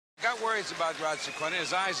got worries about Rod Sequenan.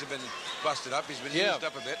 His eyes have been busted up. He's been used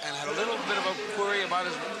up a bit, and had a little bit of a query about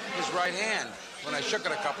his right hand when I shook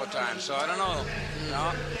it a couple of times. So I don't know.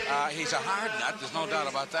 He's a hard nut. There's no doubt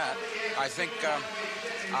about that. I think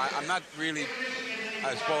I'm not really.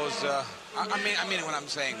 I suppose. I mean it when I'm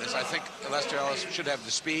saying this. I think Lester Ellis should have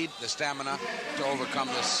the speed, the stamina to overcome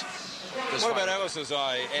this. What about Ellis's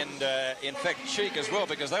eye and, in fact, cheek as well,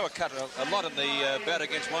 because they were cut a lot in the bout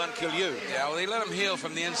against Juan Killiu. Yeah, well, he let him heal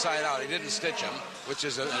from the inside out. He didn't stitch him, which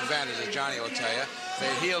is an advantage, as Johnny will tell you.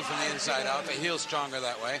 They healed from the inside out. They heal stronger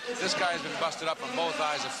that way. This guy's been busted up on both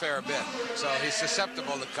eyes a fair bit, so he's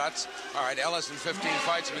susceptible to cuts. All right, Ellis in 15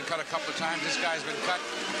 fights has been cut a couple of times. This guy's been cut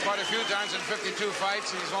quite a few times in 52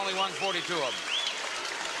 fights, and he's only won 42 of them.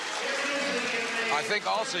 I think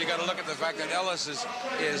also you got to look at the fact that Ellis is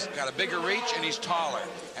got a bigger reach and he's taller,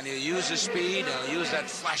 and he'll use his speed and he'll use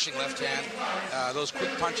that flashing left hand, those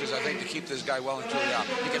quick punches, I think, to keep this guy well and truly out.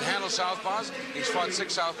 He can handle southpaws. He's fought 6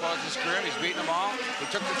 southpaws in his career. He's beaten them all.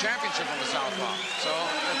 He took the championship from the southpaw, so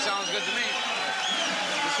that sounds good to me.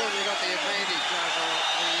 He's certainly got the advantage over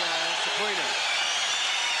the Sequenan.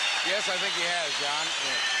 Yes, I think he has, John.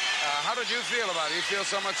 Yeah. How did you feel about it? You feel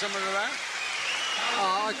somewhat similar to that?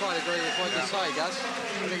 Oh, I quite agree with what you say, Gus.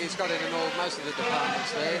 I think he's got it in most of the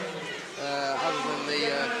departments there, other than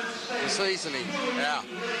the seasoning. Yeah.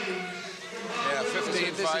 Yeah,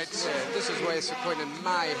 15 fights. This is where Sequenan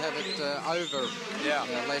may have it over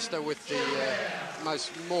Lester with the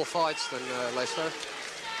more fights than Lester.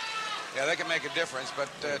 Yeah, they can make a difference, but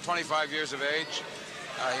 25 years of age,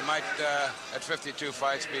 he might, at 52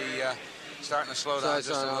 fights, be starting to slow down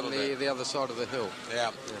just a little bit. On the other side of the hill.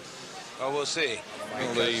 Yeah. Well, we'll see.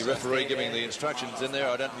 Well, the referee giving the instructions in there,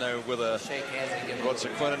 I don't know whether Rod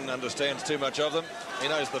Sequenan understands too much of them. He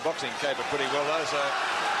knows the boxing caper pretty well, though, so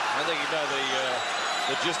I think he'd know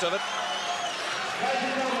the gist of it.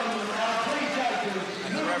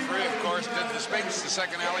 And the referee, of course, did the Spinks, the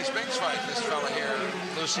second Ali Spinks fight. This fella here,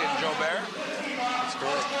 Lucien Joubert. That's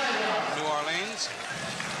correct. New Orleans.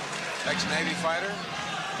 Ex-Navy fighter.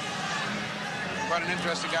 Quite an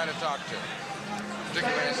interesting guy to talk to.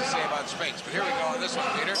 Particularly has to say about Spinks. But here we go on this one,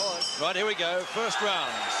 Peter. Right, here we go. First round.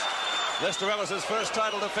 Lester Ellis' first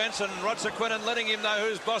title defense, and Rod Sequenan letting him know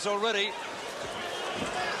who's boss already.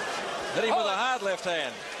 Hit him with a hard left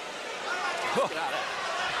hand. Oh.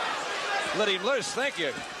 Let him loose, thank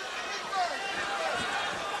you.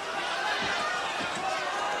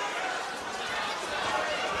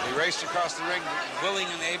 He raced across the ring, willing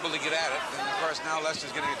and able to get at it. And, of course, now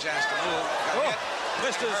Lester's getting a chance to move.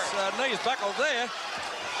 Lester's knees buckled there.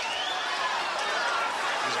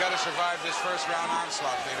 He's got to survive this first round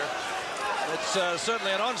onslaught, Peter. It's certainly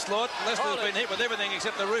an onslaught. Lester's been hit with everything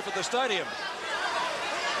except the roof of the stadium.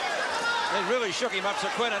 They really shook him up,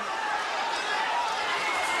 Sequenan.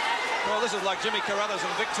 Well, this is like Jimmy Carruthers and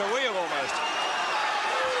Vic Tawia almost.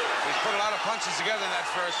 He's put a lot of punches together in that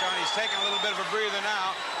first round. He's taking a little bit of a breather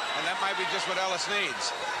now, and that might be just what Ellis needs.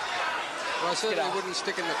 Well, I certainly wouldn't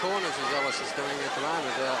stick in the corners as Ellis is doing at the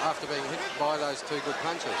moment after being hit by those 2 good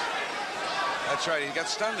punches. That's right. He got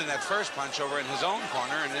stunned in that first punch over in his own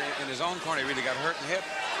corner, and in his own corner he really got hurt and hit.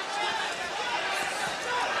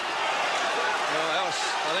 Well, Ellis,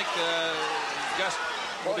 I think Gus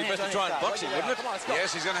would be best to try and box him, wouldn't it?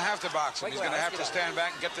 Yes, he's going to have to box him. He's going to have to stand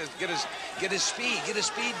back and get his speed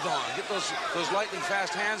going, get those lightning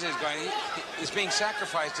fast hands he's going. He's being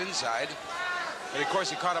sacrificed inside. But, of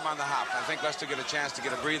course, he caught him on the hop. I think Lester get a chance to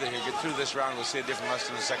get a breather here, get through this round. We'll see a different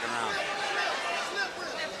Lester in the second round.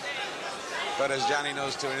 But as Johnny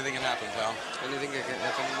knows, too, anything can happen, pal. Anything can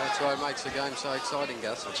happen. That's why it makes the game so exciting,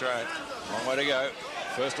 Gus. That's right. Long way to go.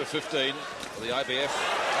 First of 15 for the IBF.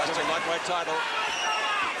 Lester lightweight title.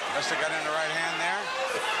 Lester got in the right hand there.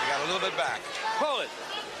 He got a little bit back. Hold it.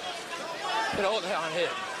 Get hold it on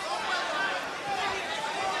here.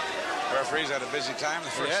 The referee's had a busy time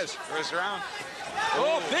the first round.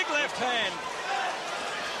 Oh, big left hand.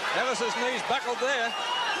 Ellis's knees buckled there.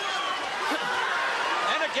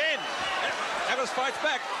 And again. Ellis fights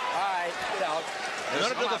back. All right, get out.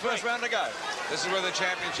 Not until the first round to go. This is where the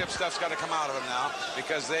championship stuff's got to come out of him now,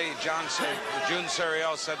 because June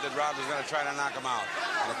Suriel said that Rod was going to try to knock him out.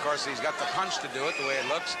 And, of course, he's got the punch to do it the way it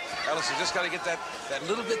looks. Ellis has just got to get that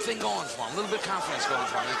little bit thing going for him, a little bit confidence going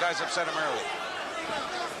for him. These guys upset him early.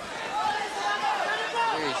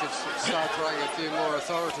 He should start throwing a few more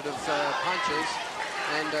authoritative punches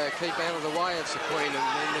and keep out of the way of Sequenan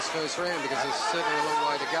in this first round, because there's certainly a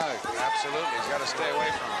long way to go. Absolutely. He's got to stay away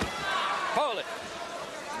from him. Hold it.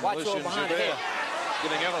 Watch Lucien behind the head.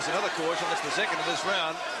 Giving Ellis another caution. That's the second of this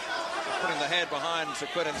round. Putting the hand behind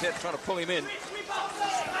Sequenan's head, trying to pull him in.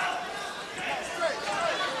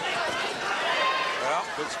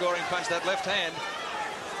 scoring punch, that left hand.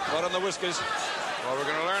 Right on the whiskers. Well, we're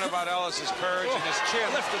going to learn about Ellis's courage and his chin.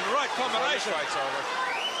 Left and right combination. Fight's over.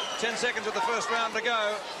 10 seconds of the first round to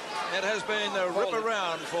go. It has been a rip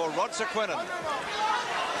around for Rod Sequenan.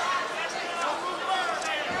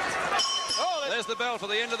 There's the bell for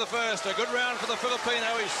the end of the first. A good round for the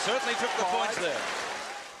Filipino. He certainly took the points there.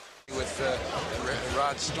 With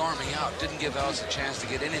Rod storming out, didn't give Ellis a chance to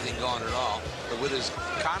get anything going at all. But with his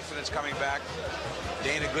confidence coming back,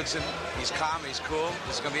 Dana Goodson, he's calm, he's cool.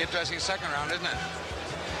 This is going to be interesting second round, isn't it?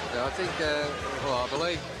 Yeah, I think, well, I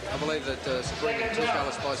believe that Sequenan took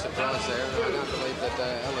Ellis by surprise there, and I don't believe that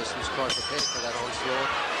Ellis was quite prepared for that onslaught.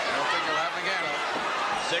 I don't think it'll happen again.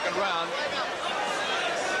 Second round.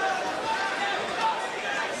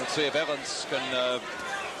 Let's see if Evans can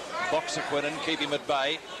box Sequenan, keep him at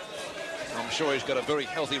bay. I'm sure he's got a very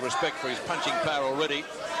healthy respect for his punching power already.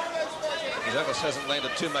 Ellis hasn't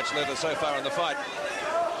landed too much leather so far in the fight.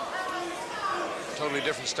 Totally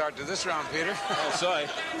different start to this round, Peter. I'll say.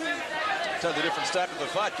 Totally different start to the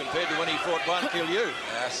fight compared to when he fought One Kill You.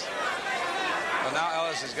 Yes. Well, now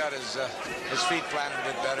Ellis has got his feet planted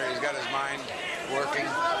a bit better. He's got his mind working.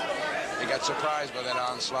 He got surprised by that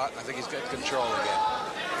onslaught, and I think he's got control again.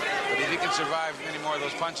 But if he can survive any more of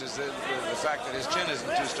those punches, the fact that his chin isn't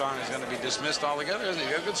too strong is going to be dismissed altogether, isn't he?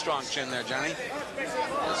 You got a good, strong chin there, Johnny.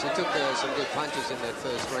 Yes, he took some good punches in that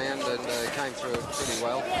first round and came through it pretty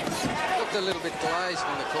well. Looked a little bit glazed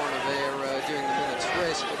in the corner there during the minute's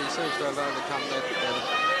rest, but he seems to have overcome that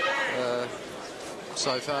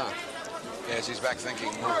so far. Yes, he's back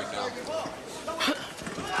thinking, moving now.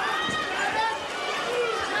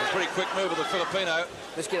 A pretty quick move of the Filipino.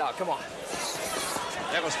 Let's get out. Come on.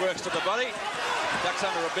 Ellis works to the body, ducks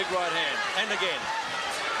under a big right hand, and again.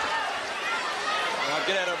 Now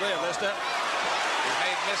get out of there, Lester. He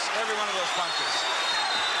may miss every one of those punches.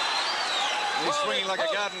 He's swinging like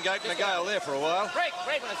a garden gate in a gale there for a while. Break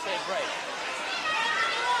when I say break.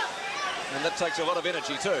 And that takes a lot of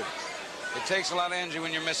energy too. It takes a lot of energy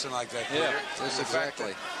when you're missing like that, Peter. Yeah, that's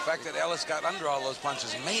exactly. The fact that Ellis got under all those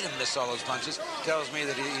punches, made him miss all those punches, tells me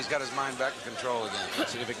that he's got his mind back in control again.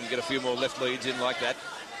 Let's see if he can get a few more left leads in like that.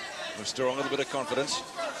 Restore a little bit of confidence.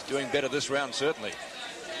 He's doing better this round, certainly.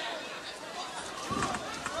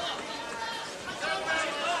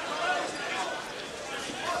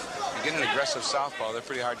 You get an aggressive southpaw, they're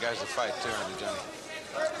pretty hard guys to fight, too, aren't they, Johnny?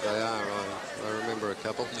 They are. I remember a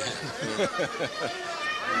couple.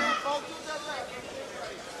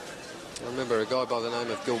 I remember a guy by the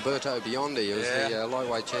name of Gilberto Biondi, who was the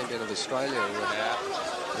lightweight champion of Australia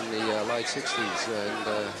in the late 60s, and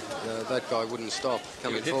that guy wouldn't stop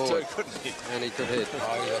coming forward. Too, couldn't he? And he could hit.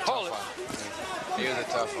 Oh, he was a tough one. He was a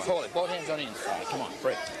tough one. Hold it. Both hands on the inside. Come on,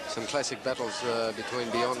 break. Some classic battles between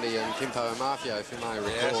Biondi and Kimpo Mafia, if you may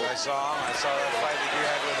recall. Yes, I saw him. I saw that fight that you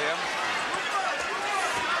had with him.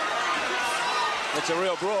 It's a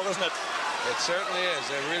real brawl, isn't it? It certainly is.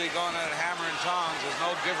 They're really going at it hammer and tongs. There's no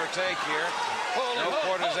give or take here. No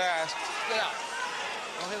quarters asked. Get out.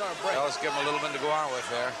 Don't hit on a break. Ellis give him a little bit to go on with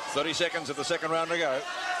there. 30 seconds of the second round to go.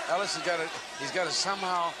 Ellis has got to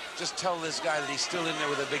somehow just tell this guy that he's still in there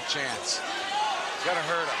with a big chance. He's got to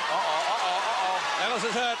hurt him. Ellis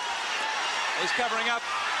is hurt. He's covering up.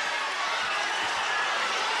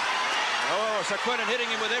 Oh, Sequenan hitting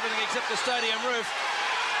him with everything except the stadium roof.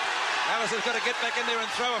 Ellis has got to get back in there and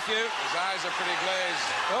throw a few. His eyes are pretty glazed.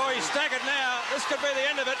 Oh, he's staggered now. This could be the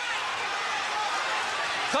end of it.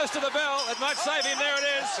 Close to the bell. It might save him. There it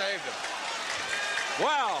is. That saved him.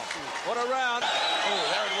 Wow. What a round. Oh,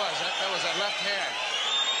 there it was. That was that left hand.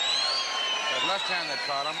 That left hand that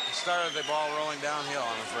caught him. It started the ball rolling downhill,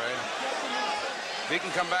 I'm afraid. If he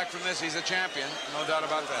can come back from this, he's a champion. No doubt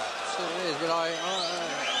about that. Certainly is, but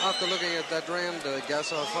after looking at that round,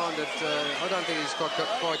 Gus, I find that I don't think he's quite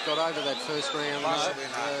got over that first round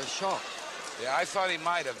shock. Yeah, I thought he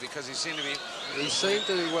might have, because he seemed to be... He seemed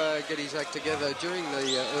to get his act together during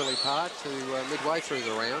the early part to midway through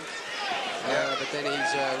the round. But then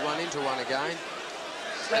he's run into one again.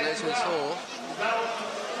 And as we saw,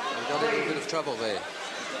 he got a little bit of trouble there.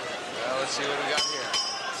 Well, let's see what we got here.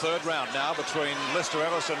 Third round now between Lester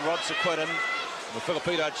Ellis and Rod Sequenan. The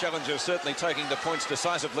Filipino challenger certainly taking the points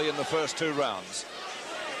decisively in the first two rounds.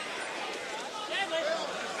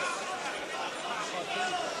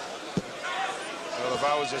 Well, if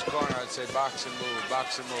I was his corner, I'd say box and move,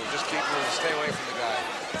 box and move. Just keep moving, stay away from the guy.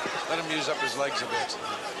 Let him use up his legs a bit.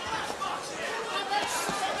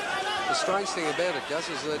 The strange thing about it, Gus,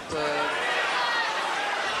 is that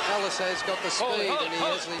Ellis has got the speed and he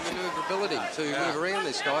has the manoeuvrability to move around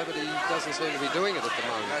this guy, but he doesn't seem to be doing it at the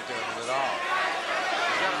moment. Not doing it at all.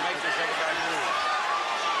 He's got to make this other guy move.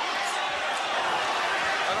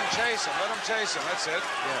 chase him. Let him chase him. That's it.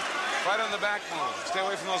 Yeah. Fight on the back move. Stay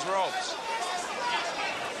away from those ropes.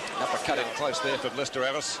 Uppercut in close there for Mr.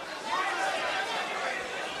 Ellis.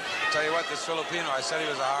 Tell you what, this Filipino, I said he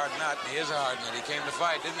was a hard nut. He is a hard nut. He came to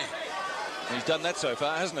fight, didn't he? He's done that so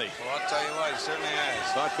far, hasn't he? Well, I'll tell you what, he certainly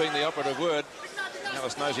has. Fight being the operative word.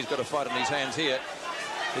 Ellis knows he's got a fight in his hands here.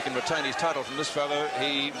 If he can retain his title from this fellow,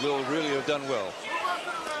 he will really have done well.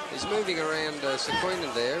 He's moving around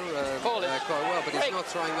Sequenan there quite well, but he's not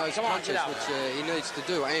throwing those punches which he needs to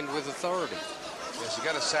do, and with authority. Yes, you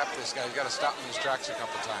got to sap this guy. You got to stop him in his tracks a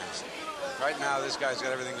couple times. Right now, this guy's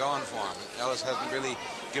got everything going for him. Ellis hasn't really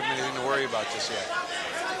given him anything to worry about just yet.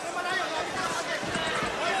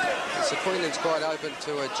 Sequenan's quite open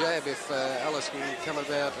to a jab if Ellis can come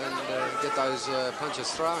about and get those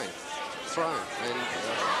punches thrown. And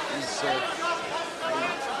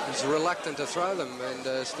he's reluctant to throw them and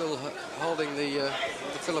still holding the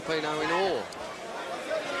Filipino in awe.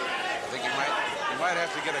 I think he might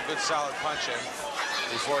have to get a good solid punch in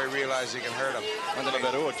before he realizes he can hurt him. I don't know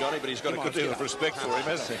about awe, Johnny, but he's got a good deal of respect for him,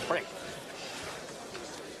 hasn't he? Break.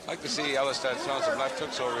 I'd like to see Ellis start throwing some left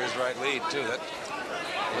hooks over his right lead, too.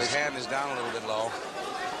 His hand is down a little bit low.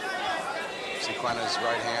 Sequenan's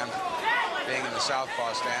right hand being in the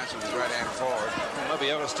southpaw stance with his right hand forward. Well,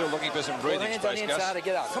 maybe Ellis still looking for some breathing space, on the inside to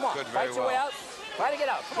get out. Come on, Good, fight your way out. Try to get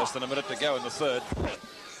out. Come Less than a minute to go in the third.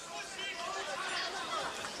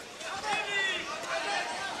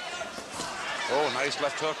 Oh, nice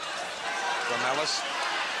left hook from Ellis.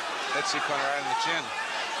 Hit Sequenan right in the chin.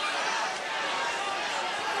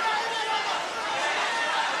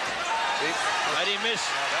 See? Made him miss.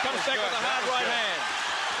 Comes back with a hard right hand.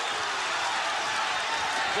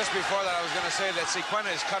 Just before that, I was going to say that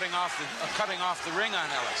Sequenan is cutting off the ring on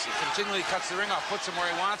Ellis. He continually cuts the ring off, puts him where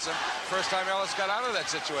he wants him. First time Ellis got out of that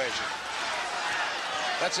situation.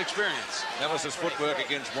 That's experience. Ellis's footwork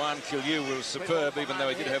against Juan Killiu was superb, even though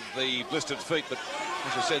he did have the blistered feet. But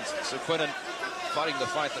as I said, Sequenan fighting the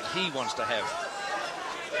fight that he wants to have.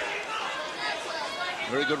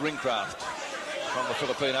 Very good ring craft from the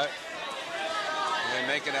Filipino. They're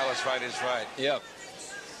making Ellis fight his fight. Yep.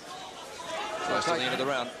 Close to the end of the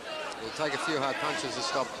round. It'll take a few hard punches to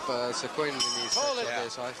stop Sequenan in his there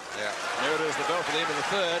side. Yeah. There it is, the bell for the end of the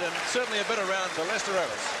third, and certainly a better round for Lester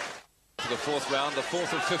Ellis. For the fourth round, the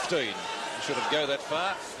fourth of 15. Should it go that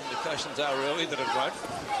far? Indications are early that it won't.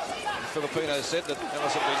 The Filipino said that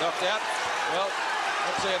Ellis had been knocked out. Well,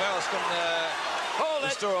 let's see if Ellis can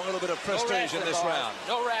restore a little bit of prestige in this round.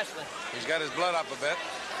 No wrestling. He's got his blood up a bit.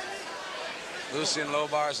 Lucien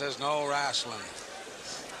Lobar says no wrestling.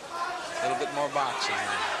 A little bit more boxing.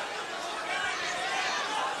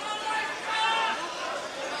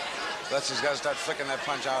 He's got to start flicking that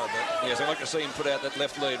punch out a bit. Yes, I'd like to see him put out that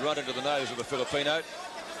left lead right into the nose of the Filipino,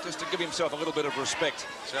 just to give himself a little bit of respect.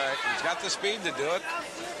 That's right. He's got the speed to do it.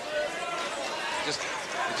 He's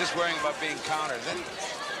just worrying about being countered. Then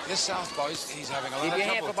this southpaw, he's having a lot of trouble. Keep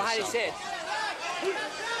your hand from behind his head.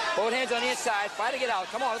 Both hands on the inside. Fight to get out.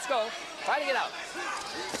 Come on, let's go. Fight to get out.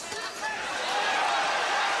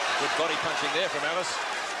 Good body punching there from Ellis.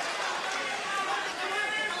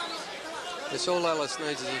 Yes, all Ellis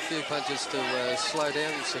needs is a few punches to slow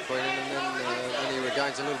down Sequenan, and then when he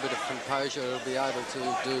regains a little bit of composure, he'll be able to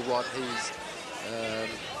do what he's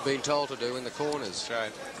been told to do in the corners. That's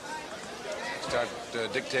right. Start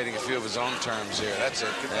dictating a few of his own terms here. That's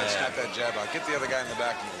it. Snap that jab out. Get the other guy in the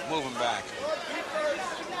back and move him back.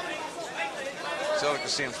 Still like to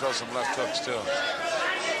see him throw some left hooks, too.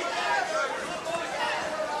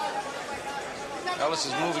 Ellis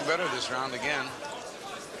is moving better this round again.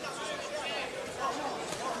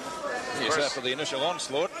 Yes, after the initial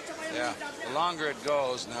onslaught. Yeah, the longer it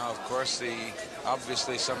goes now, of course,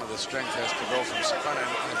 obviously some of the strength has to go from Sequenan.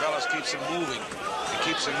 And if Ellis keeps him moving and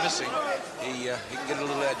keeps him missing, he can get a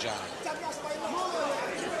little edge on him.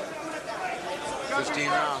 15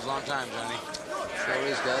 rounds, long time, Johnny. Sure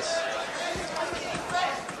is, Gus.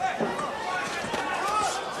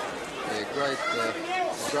 Yeah,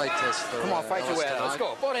 great test for Come on, fight your way out. Let's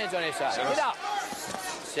go. Both hands on his side. Get out.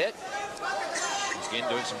 Sit. Again,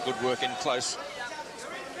 doing some good work in close.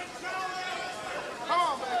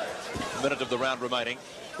 A minute of the round remaining.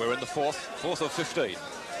 We're in the fourth of 15.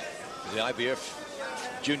 The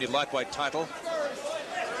IBF junior lightweight title.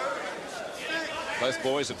 Both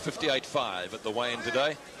boys at 58.5 at the weigh-in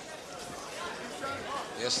today.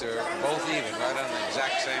 Yes, they're both even, right on the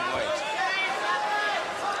exact same weight.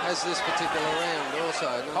 As this particular round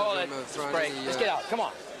also, none of them have thrown any, let's get out. Come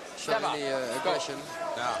on. shown any aggression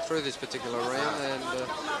through this particular round, and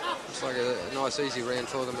looks like a nice easy round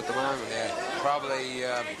for them at the moment. Yeah, probably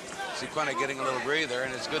Sequenan getting a little breather,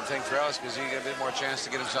 and it's a good thing for Ellis because he get a bit more chance to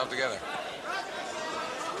get himself together.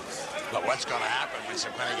 But what's going to happen when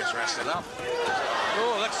Sequenan gets rested up?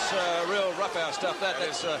 Oh, that's real rough-house stuff.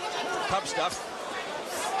 That's pub stuff.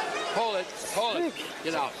 Hold it. Hold it.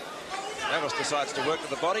 Get out. Ellis decides to work with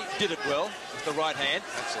the body. Did it well with the right hand.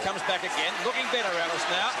 Comes back again. Looking better, Ellis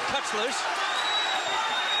now. Cuts loose.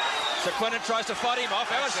 Sequenan tries to fight him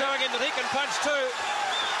off. Ellis showing him that he can punch too.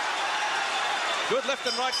 Good left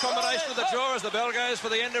and right combination of the jaw as the bell goes for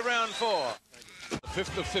the end of round 4. The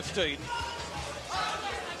 5th of 15.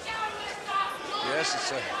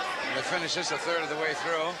 Yes, they finish this a third of the way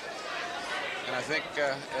through. And I think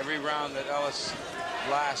every round that Ellis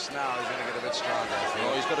lasts now, he's going to get a bit stronger.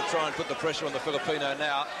 Oh, he's got to try and put the pressure on the Filipino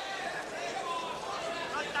now.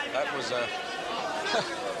 That was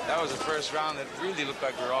that was the first round that really looked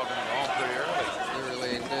like we were all going to go home pretty early. They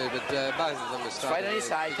really do, but both of them are starting Fight on his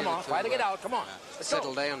side. Come on. Fight to get out. Come on. Let's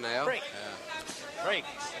settle go. down now. Break. Break.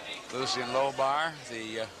 Lucien Lobar,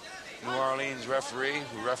 the New Orleans referee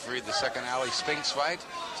who refereed the second Ali Spinks fight.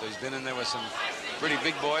 So he's been in there with some pretty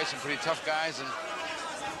big boys, some pretty tough guys. And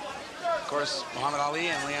of course, Muhammad Ali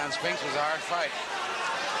and Leon Spinks was a hard fight.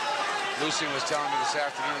 Lucien was telling me this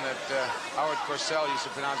afternoon that Howard Cosell used to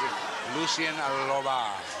pronounce it Lucien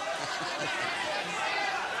Lobar.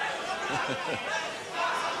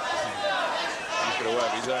 He's got a way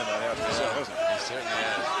of his own, though, Howard Cosell, hasn't he? He certainly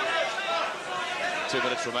has. 2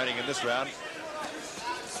 minutes remaining in this round,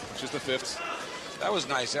 which is the 5th. That was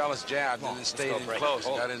nice. Ellis jabbed and then stayed in close.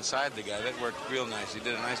 Hold. Got inside the guy. That worked real nice. He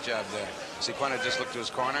did a nice job there. Sequenan just looked to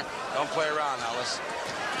his corner. Don't play around, Ellis.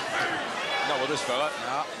 Not with this fella.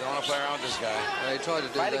 No, don't want to play around with this guy. He tried to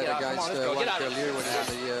do that against One Liu when he had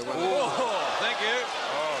the one. Thank you.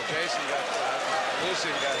 Oh, Jason got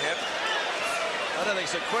Lucien got hit. I don't think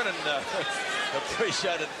Sequenan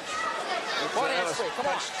appreciated Ellis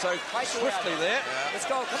punched so swiftly there. Yeah. Let's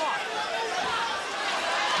go. Come on.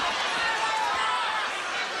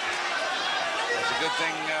 It's a good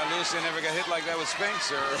thing Lucien never got hit like that with Spinks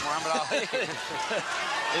or Muhammad Ali.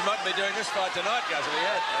 He might be doing this fight tonight, guys, if he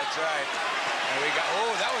had. That's right. And we got,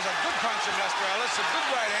 oh, that was a good punch from Lester Ellis. A good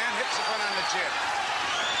right hand, hits the front on the chin.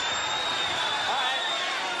 All right.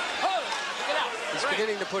 Hold it. Get out. He's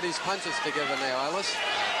beginning to put his punches together now, Ellis.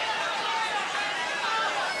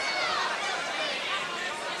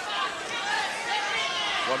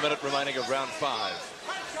 One minute remaining of round 5. I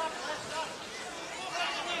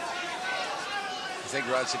think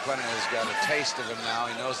Rod Sequenan has got a taste of him now.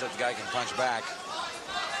 He knows that the guy can punch back.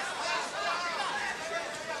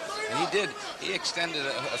 And he extended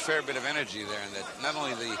a fair bit of energy there, and that not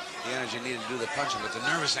only the energy needed to do the punching, but the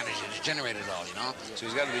nervous energy to generate it all, you know? So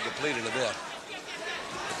he's got to be depleted a bit.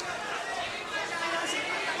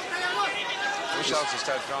 I wish Ellis would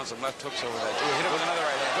start throwing some left hooks over that. Ooh, hit it with another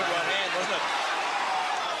right hand. Good right hand, wasn't it?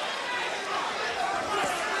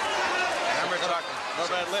 Remember talking. Not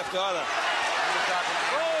bad left either. Remember talking.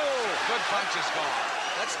 Oh, good punches going.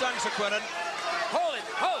 That stung Sequenan. Hold it.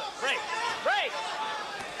 Hold it. Break. Break.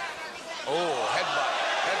 Oh, headbutt.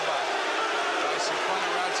 Headbutt.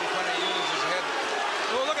 Rod Sequenan uses his head.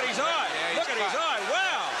 Oh, look at his eye. Yeah, look at his eye.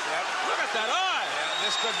 Wow. Yep. Look at that eye. Yeah,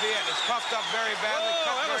 this could be it. It's puffed up very badly.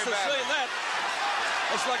 Oh, Ellis has seen that.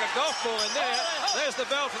 It's like a golf ball in there. There's the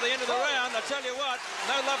bell for the end of the round. I tell you what,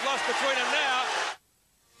 no love lost between them now.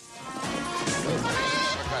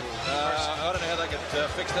 I don't know how they could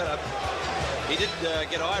fix that up. He did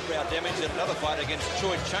get eyebrow damage in another fight against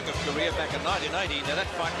Choi Chung of Korea back in 1980. Now that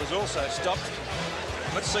fight was also stopped.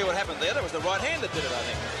 Let's see what happened there. That was the right hand that did it, I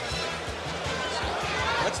think.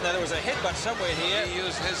 Now there was a headbutt somewhere here. He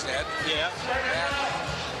used his head. Yeah.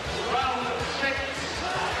 Round 6.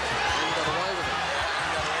 He got away with it.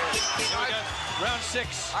 Here we go. Round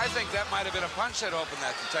 6. I think that might have been a punch that opened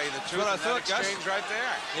that, to tell you the truth. What I thought, that exchange right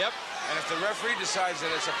there. Yep. And if the referee decides that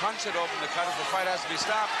it's a punch that opened the cut, if the fight has to be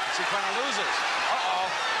stopped, Sequenan loses. Uh-oh.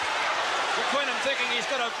 Sequenan thinking he's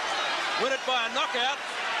got to win it by a knockout.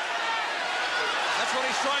 That's what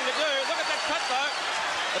he's trying to do. Look at that cut, though.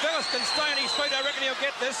 If Ellis can stay on his feet, I reckon he'll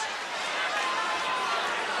get this.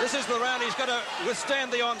 This is the round he's got to withstand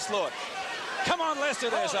the onslaught. Come on, Lester,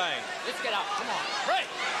 they're saying. Let's get out. Come on. Break.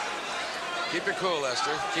 Keep your cool,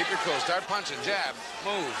 Lester. Keep your cool. Start punching. Jab.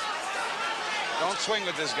 Move. Don't swing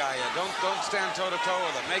with this guy yet. Don't stand toe-to-toe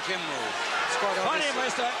with him. Make him move. It's quite Find obvious. him,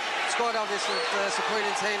 Lester. It's quite obvious that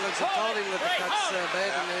Sequenan's handlers have told him that the cut's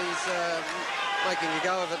bad, and he's making a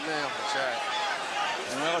go of it now. That's right.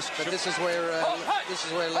 But this is where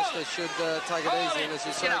Lester should take it easy, and as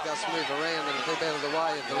you say, Gus, move around and keep out of the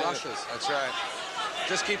way of the rushes. That's right.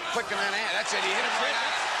 Just keep clicking that hand. That's it. He hit him right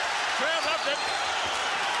out. Crowd loved it.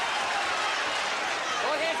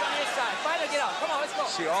 Both hands on his to get out. Come on, let's go.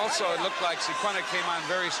 See, also, it looked like Sequenan came on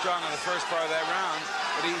very strong in the first part of that round,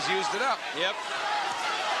 but he's used it up. Yep.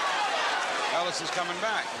 Ellis is coming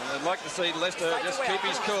back. And I'd like to see Lester just keep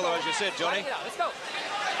his cool, though, as you said, Johnny. Let's go.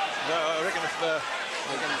 No, I reckon if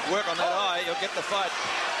we can work on that eye, you'll get the fight.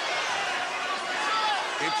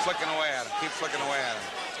 Keep flicking away at him. Keep flicking away at him.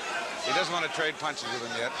 He doesn't want to trade punches with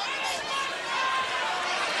him yet.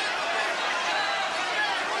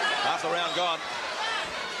 Half the round gone.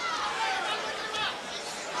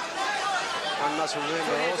 One must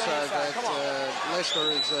remember also that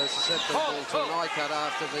Lester is susceptible to an eye cut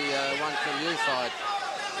after the one from you fight.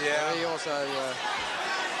 Yeah. He also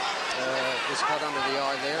was cut under the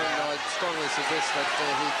eye there, and I'd strongly suggest that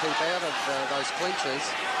he keep out of those clinches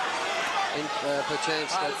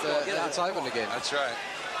perchance that it's open again. That's right.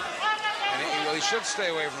 And he should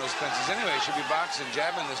stay away from those punches anyway. He should be boxing,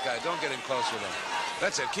 jabbing this guy. Don't get in close with him.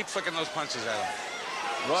 That's it. Keep flicking those punches at him.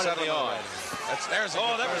 Right at the eye. There's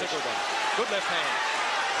that was a good one. Good left hand.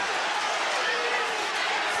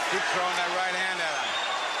 Keep throwing that right hand at him.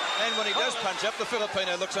 And when he does punch up, the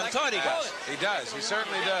Filipino looks untidy. He does. He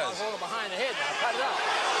certainly does. Hold him behind the head now. Cut it out.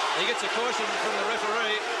 He gets a caution from the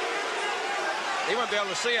referee. He won't be able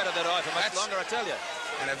to see out of that eye for much longer, I tell you.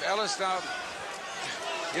 And if Ellis now,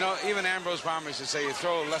 you know, even Ambrose Palmer used to say you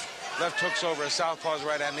throw left hooks over a southpaw's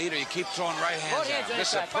right hand leader, you keep throwing right hands at him.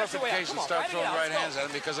 This is a perfect case to start throwing right hands at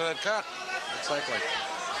him because of that cut. Exactly.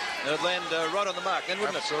 It would land right on the mark, then,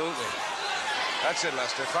 wouldn't it? Absolutely. That's it,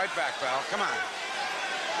 Lester. Fight back, pal. Come on.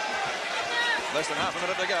 Less than half a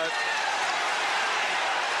minute to go.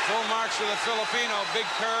 Full marks for the Filipino. Big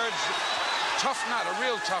courage. Tough nut, a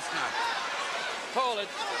real tough nut. Hold it.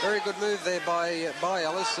 Very good move there by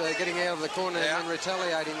Ellis, getting out of the corner and then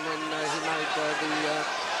retaliating when he made the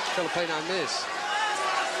Filipino miss.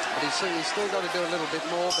 But he's still got to do a little bit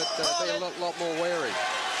more, but be a lot more wary.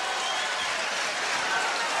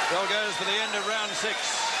 Bell goes for the end of round 6.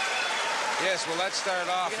 Yes, well, that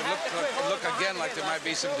started off. It looked again like there might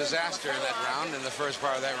be some disaster in that round, in the first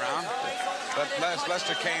part of that round. But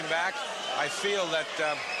Lester came back. I feel that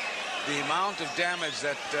the amount of damage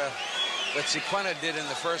that Sequenan did in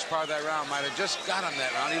the first part of that round might have just got him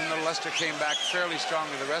that round, even though Lester came back fairly strong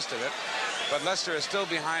to the rest of it. But Lester is still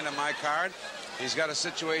behind on my card. He's got a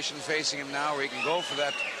situation facing him now where he can go for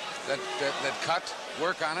that cut,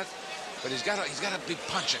 work on it. But he's got to be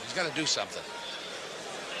punching. He's got to do something.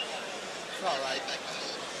 All right.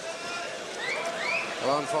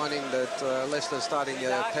 Well, I'm finding that Lester's starting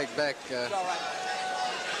to peg back.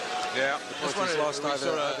 Yeah. Just wanted lost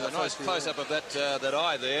over a nice close-up of that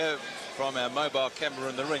eye there from our mobile camera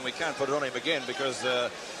in the ring. We can't put it on him again because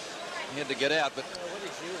he had to get out, but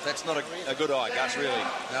that's not a good eye, Gus, really.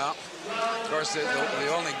 No. Of course,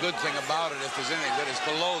 the only good thing about it, if there's anything good, is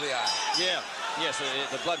below the eye. Yeah. Yes,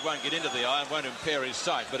 the blood won't get into the eye and won't impair his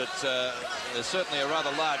sight, but it's certainly a rather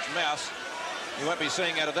large mouse. You won't be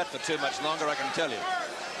seeing out of that for too much longer, I can tell you.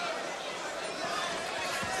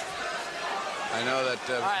 I know that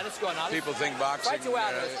all right, let's go now. People think boxing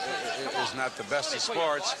is not the best of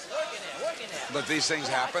sports, but these things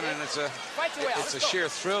happen, and it's a sheer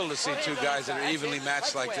thrill to see two guys that are evenly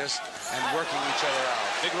matched like this and working each other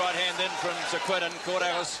out. Big right hand in from Sequenan, caught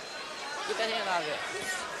Ellis. Get that hand out of there.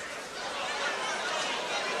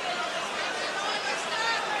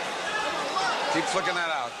 Keep flicking that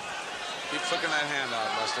out. Keep flicking that hand out,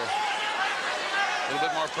 Lester. A little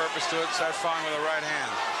bit more purpose to it. Start firing with the right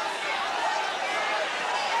hand.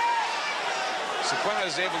 Sequenan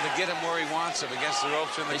is able to get him where he wants him against the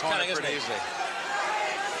ropes in the corner pretty easily.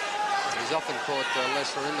 He's often caught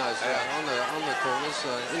Lester in those on the corners,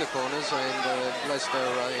 and Lester,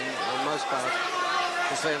 on most part,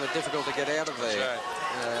 has found it difficult to get out of there. That's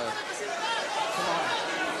right. Come on.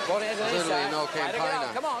 Certainly no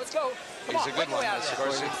campaigner. Come on, let's go. He's a good one, of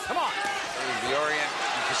course. Come on. He's the Orient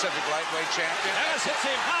Pacific lightweight champion. Ellis hits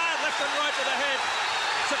him hard, left and right to the head.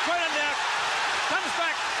 Sequenan now comes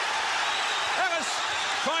back. Ellis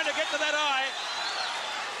trying to get to that eye.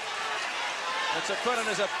 And Sequenan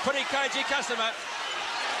is a pretty cagey customer.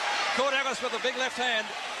 Caught Ellis with a big left hand.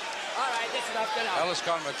 All right, that's enough. Get out. Ellis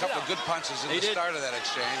caught him a couple of good punches at the start of that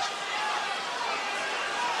exchange.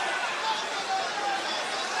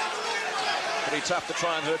 Pretty tough to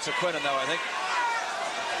try and hurt Sequenan, though, I think.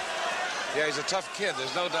 Yeah, he's a tough kid.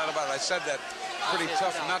 There's no doubt about it. I said that. Pretty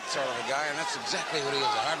tough nut sort of a guy, and that's exactly what he is.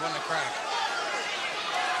 A hard one to crack.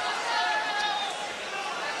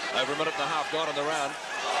 Over a minute and a half gone in the round.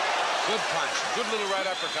 Good punch. Good little right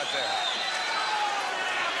uppercut there.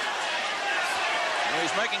 Well,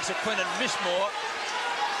 he's making Sequenan miss more.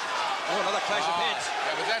 Oh, another clash of heads.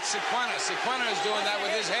 Yeah, but that's Sequenan. Sequenan is doing that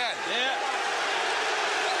with his head. Yeah.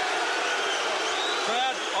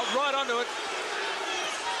 right onto it.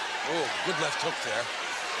 Oh, good left hook there.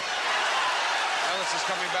 Ellis is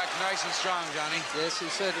coming back nice and strong, Johnny. Yes,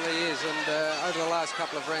 he certainly is. And over the last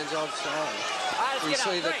couple of rounds, we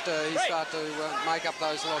see that he started to make up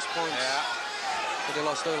those lost points that he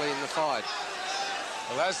lost early in the fight.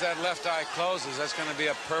 Well, as that left eye closes, that's going to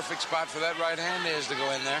be a perfect spot for that right hand is to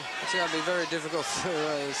go in there. It's going to be very difficult for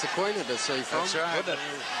Sequenan to see from. That's right.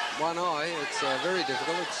 One eye, it's very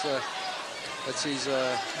difficult. It's his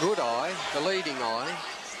good eye, the leading eye.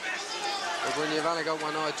 But when you've only got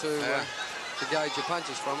one eye to gauge your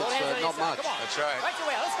punches from, it's not much. That's right. Right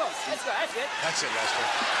away. Let's go. Let's go. That's it. That's it, Lester.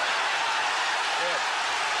 Good.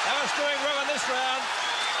 Ellis doing well in this round.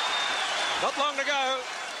 Not long to go.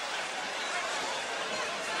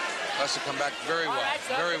 Lester come back very well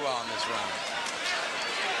in this round.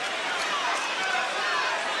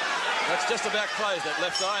 That's just about closed, that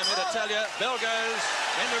left eye. I'm here to tell you, bell goes,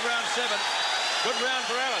 end of round 7. Good round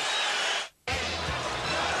for Ellis.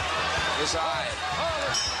 This eye.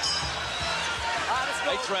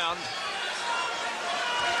 8th round.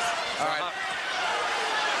 All right.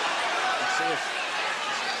 Let's see if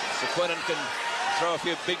Sequenan can throw a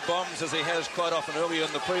few big bombs as he has quite often earlier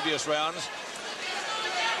in the previous rounds.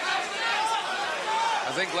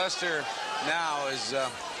 I think Lester now is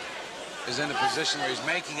in a position where he's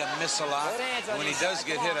making him miss a lot. When he does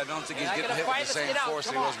get hit, I don't think he's getting hit with the same force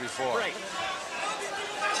he was before.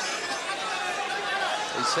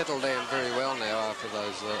 He's settled down very well now after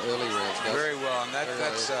those early rounds. Very well, and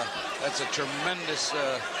that's a tremendous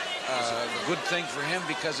good thing for him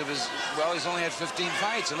because of his, well, he's only had 15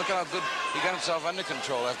 fights, and look at how good he got himself under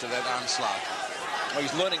control after that onslaught. Well,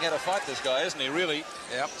 he's learning how to fight, this guy, isn't he, really?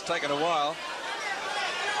 Yep. It's taken a while.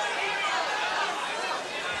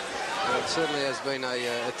 Well, it certainly has been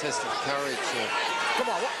a test of courage. Come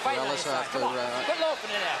on, fight on Ellis after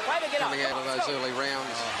coming out of those early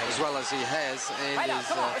rounds as well as he has, and is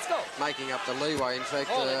making up the leeway. In fact,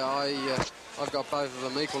 I've got both of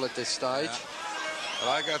them equal at this stage. Yeah.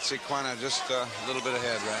 Well, I got Sequenan just a little bit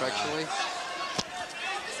ahead right fractionally.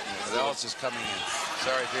 Now. Ellis is coming in.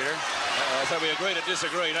 Sorry, Peter. So we agree to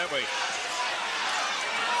disagree, don't we?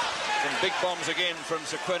 Some big bombs again from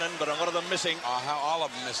Sequenan, but a lot of them missing. How all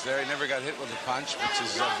of them missed there. He never got hit with a punch, which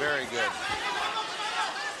is very good.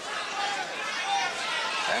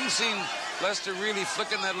 I haven't seen Lester really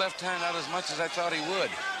flicking that left hand out as much as I thought he would.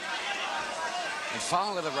 And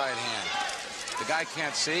follow the right hand. The guy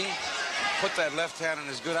can't see. Put that left hand in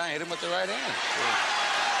his good eye, hit him with the right hand.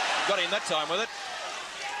 Got him that time with it.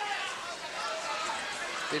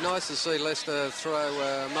 Be nice to see Lester throw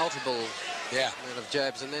multiple amount of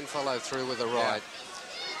jabs and then follow through with a right.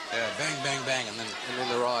 Yeah, bang, bang, bang, and then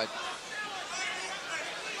the right.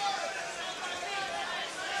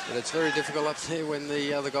 But it's very difficult up there when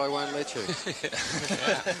the other guy won't let you. Oh, he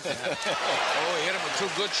hit him with 2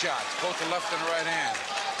 good shots, both the left and the right hand.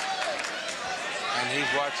 And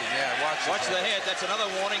he's watching, watch the head, that's another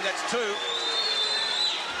warning, that's 2.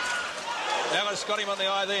 Ellis got him on the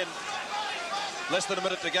eye then. Less than a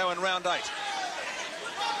minute to go in round 8.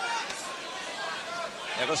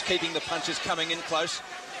 Ellis keeping the punches coming in close.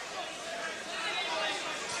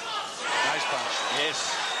 Nice punch.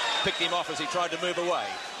 Yes, picked him off as he tried to move away.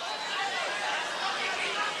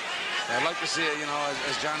 I'd like to see it, you know,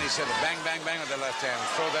 as Johnny said, a bang, bang, bang with the left hand.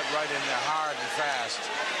 Throw that right in there hard and fast.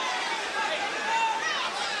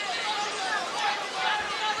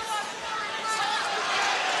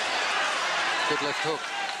 Good left hook.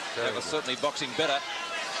 That was certainly boxing better.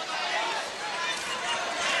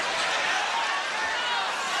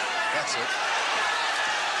 That's it.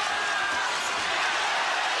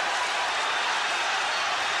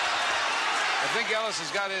 I think Ellis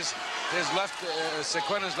has got his left,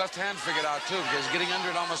 Sequenan's left hand figured out too, because he's getting under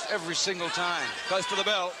it almost every single time. Close to the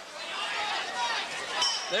bell.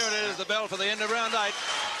 There it is, the bell for the end of round 8.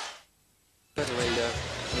 Certainly,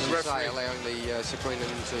 allowing the Sequenan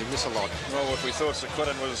to miss a lot. Well, if we thought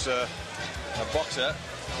Sequenan was a boxer,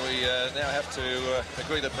 we now have to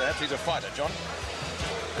agree that perhaps he's a fighter, John.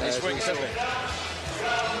 And he swings heavily.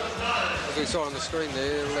 As we saw on the screen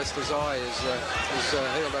there, Lester's eye is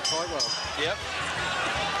healed up quite well. Yep.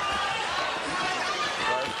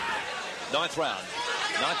 9th round.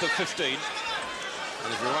 9th of 15. And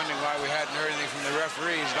if you're wondering why we hadn't heard anything from the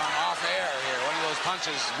referee, he's gone off air here. One of those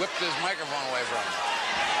punches whipped his microphone away from him.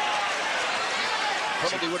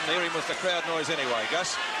 Probably wouldn't hear him with the crowd noise anyway,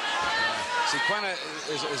 Gus. Sequenan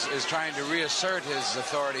is trying to reassert his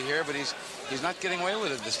authority here, but he's not getting away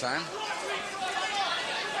with it this time.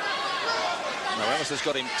 No, Ellis has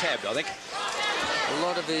got him tabbed, I think. A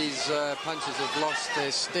lot of these punches have lost their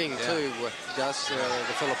sting too, Gus,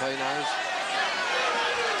 the Filipinos.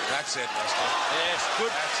 That's it, Lester. Yes,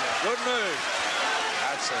 good. That's it. Good move.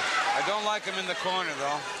 That's it. I don't like him in the corner,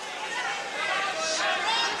 though.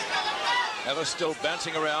 Ellis still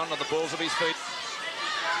bouncing around on the balls of his feet.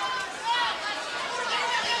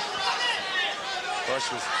 Of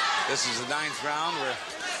course, this is the 9th round.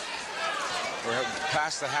 We're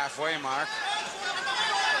past the halfway mark.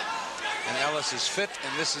 And Ellis is fit,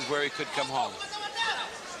 and this is where he could come home.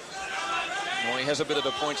 Well, he has a bit of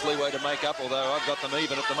a points leeway to make up, although I've got them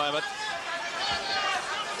even at the moment.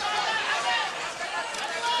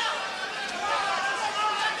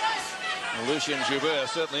 Well, Lucien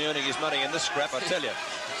Joubert certainly earning his money in this scrap, I tell you.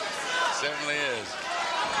 Certainly is.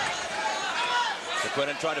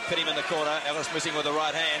 Sequenan trying to pit him in the corner. Ellis missing with the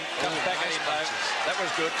right hand. Comes back nice at him, though. That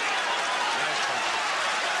was good. Nice punch.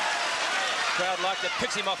 Crowd liked it.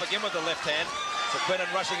 Picks him off again with the left hand.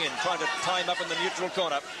 Sequenan rushing in, trying to tie him up in the neutral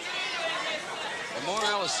corner. The more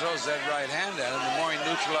Ellis throws that right hand at him, the more he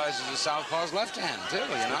neutralizes the southpaw's left hand, too,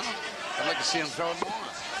 you know? I'd like to see him throw it more.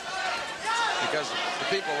 Because the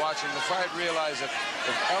people watching the fight realize that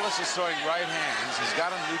if Ellis is throwing right hands, he's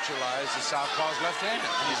got to neutralize the southpaw's left hand.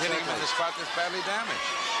 And he's hitting him in the spot that's badly damaged.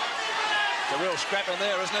 It's a real scrap in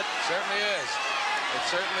there, isn't it? Certainly is. It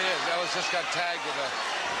certainly is. Ellis just got tagged with a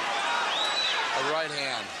right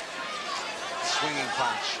hand swinging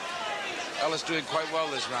punch. Ellis doing quite well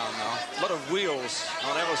this round, though. A lot of wheels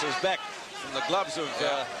on Ellis's back from the gloves of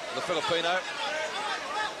the Filipino.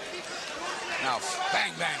 Now,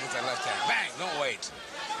 bang, bang with that left hand. Bang, don't wait.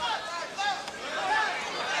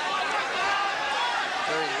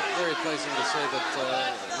 Very, very pleasing to see that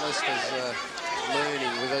Lester's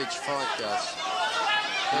learning with each fight, Gus.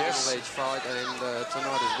 Yes. With each fight, and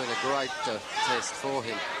tonight has been a great test for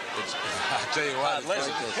him. I'll tell you what,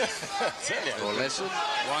 Lesson. Or lesson.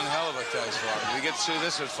 One hell of a test for him. We get through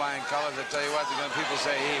this with flying colors. I tell you what, they're going to people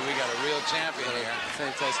say, hey, we got a real champion here.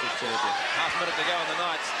 Fantastic champion. Half minute to go on the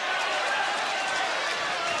night.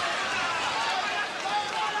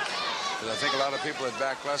 Because I think a lot of people had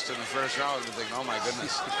backed Lester in the first round and thinking, oh my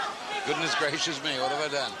goodness, goodness gracious me, what have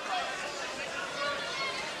I done?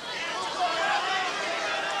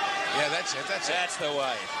 Yeah, that's it, that's it. That's the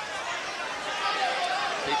way.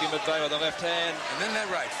 Keep him at bay with the left hand. And then that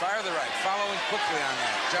right, fire the right, following quickly on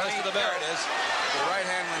that. Johnny, to the there bell. it is. The right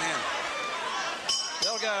hand went in.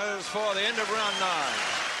 Bell goes for the end of round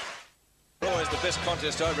 9. Always the best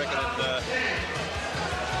contest, I reckon, in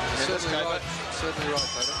this Certainly caper. right, certainly right,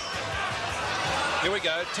 Peter. Here we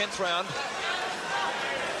go, 10th round.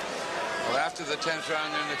 Well, after the 10th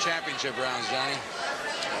round, they're in the championship rounds, Johnny.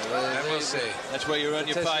 And we'll see. That's where you earn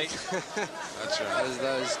your pay. That's right.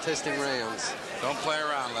 Those testing rounds. Don't play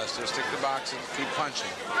around, Lester. Stick to boxing. Keep punching.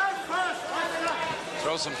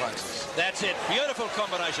 Throw some punches. That's it. Beautiful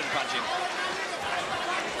combination punching.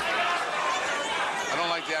 I don't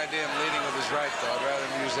like the idea of him leading with his right, though. I'd rather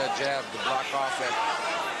him use that jab to block off that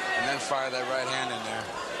and then fire that right hand in there.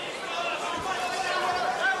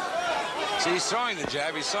 See, he's throwing the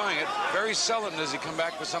jab. He's throwing it. Very seldom does he come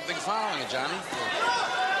back with something following it, Johnny.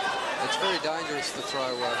 It's very dangerous to throw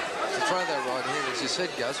that right hand, as you said,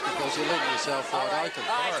 Gus, because you're leaving yourself wide open.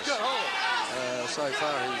 So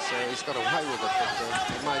far, he's got away with it, but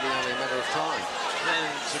it may be only a matter of time. And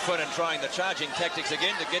Sequenan trying the charging tactics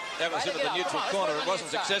again to get Ellis into the neutral corner. It wasn't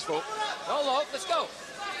successful. Go low, let's go.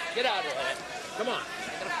 Get out of there. Come on.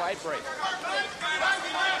 Get a fight break.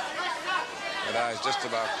 That eye's just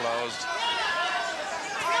about closed.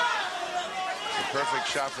 It's a perfect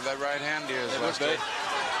shot for that right hand here, Lester.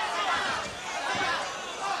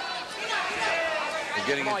 We're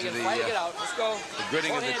getting into the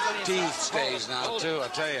gritting of the teeth stage now, too, I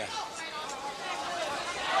tell you.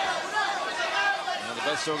 And they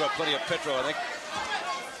both still got plenty of petrol, I think.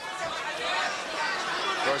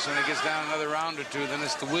 Of course, when it gets down another round or two, then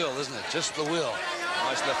it's the will, isn't it? Just the will.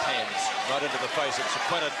 Nice left hands right into the face of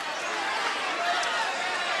Sequenan.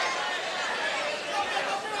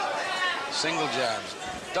 Single jabs.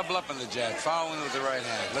 Double up on the jab. Following with the right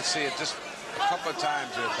hand. Let's see it just a couple of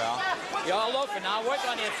times here, pal. Y'all open now. Work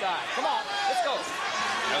on the inside. Come on. Let's go.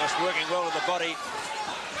 Ellis working well with the body.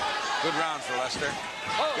 Good round for Lester.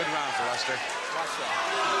 Oh. Good round for Lester. Watch that.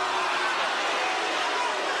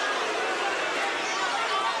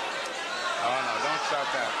 Oh, no. Don't start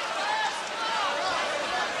that.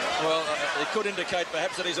 Well, it could indicate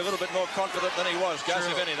perhaps that he's a little bit more confident than he was, Gus,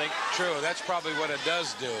 if anything. True, that's probably what it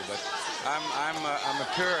does do, but I'm a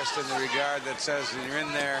purist in the regard that says when you're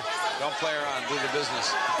in there, don't play around, do the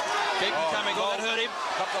business. Keep him coming, that hurt him.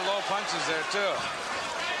 A couple of low punches there, too.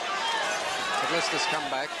 But Lester's come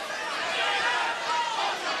back.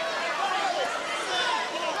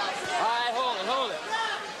 All right, hold it.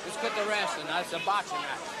 Let's put the rest in. That's a boxing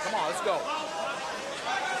match. Come on, let's go.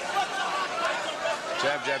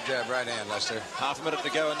 Jab, jab, jab, right hand, Lester. Half a minute to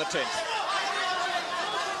go in the 10th.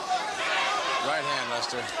 Right hand,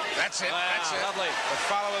 Lester. That's it. Wow, that's it. lovely. But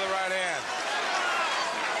follow with the right hand.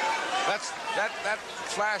 That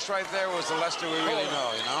flash right there was the Lester we really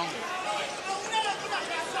know, you know?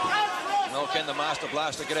 Well, can the Master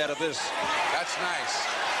Blaster get out of this? That's nice.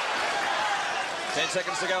 10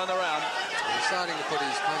 seconds to go in the round. He's starting to put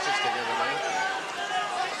his punches together now.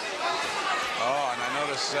 Oh, and I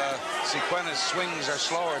notice Sequenan's swings are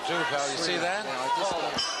slower too, pal. You see that? Yeah, I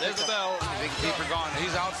just, There's the bell. They can keep her going.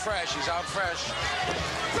 He's out fresh. He's out fresh.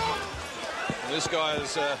 This guy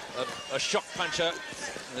is a shock puncher.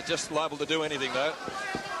 They're just liable to do anything, though.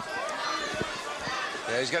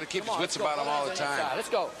 Yeah, he's got to keep his wits about him all the time. Let's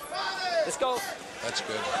go. Let's go. That's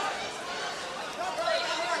good.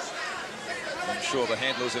 I'm sure the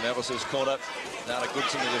handlers in Ellis's corner, Nana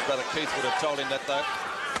Goodson and his brother Keith would have told him that, though.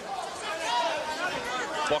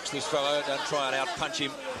 Box this fellow, don't try and out-punch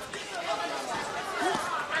him.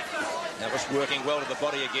 Ellis working well to the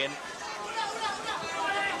body again.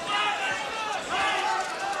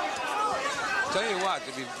 Tell you what,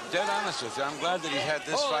 to be dead honest with you, I'm glad that he had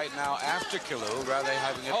this fight now after Kalu, rather than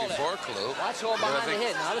having it before Kalu. Watch hold behind the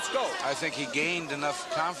head. Now let's go. I think he gained enough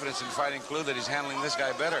confidence in fighting Kalu that he's handling this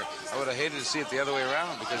guy better. I would have hated to see it the other way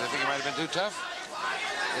around because I think he might have been too tough.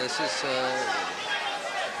 Yes, this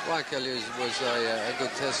like Ellis was a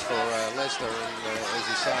good test for Lester, and as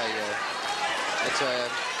you say, it's a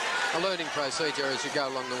learning procedure as you go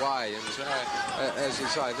along the way. And as you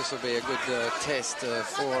say, this will be a good test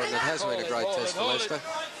for, and it has been a great test for Lester.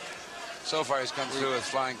 So far, he's come through with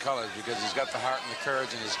flying colors because he's got the heart and the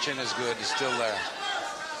courage, and his chin is good. He's still there.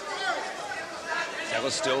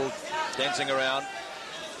 Ellis still dancing around.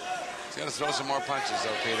 He's got to throw some more punches,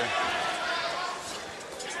 though, Peter.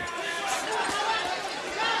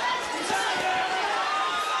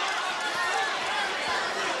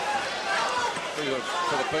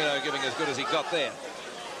 Filipino giving as good as he got there.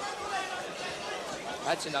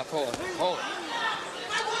 That's enough. Hold it. Hold it.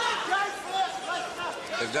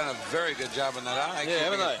 They've done a very good job on that eye. Yeah,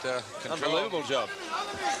 haven't they? Unbelievable job.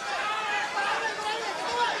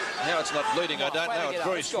 Now it's not bleeding, I don't know. It's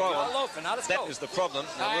very swollen. That is the problem.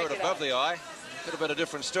 Now, were it above the eye, could have been a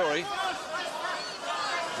different story.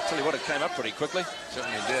 I'll tell you what, it came up pretty quickly.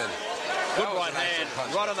 Certainly did. Good right hand,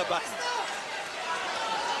 right on the button.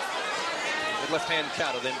 Good left hand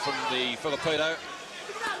counter then from the Filipino.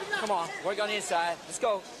 Come on, work on the inside. Let's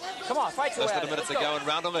go. Come on, fight your way out. Less than a minute to go in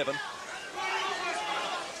round 11.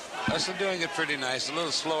 Lester doing it pretty nice. A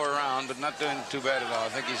little slower round, but not doing too bad at all. I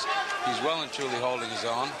think he's well and truly holding his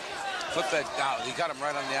own. Flip that down. He got him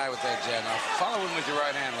right on the eye with that jab. Now follow him with your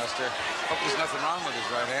right hand, Lester. Hope there's nothing wrong with his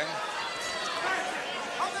right hand.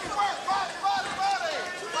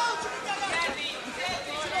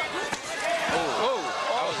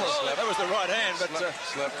 That was the right hand, but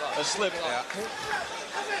slip. A slip. Yeah.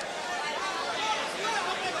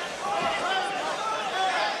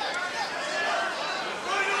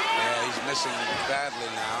 Yeah, he's missing badly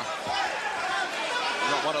now.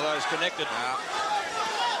 Not one of those connected. Yeah.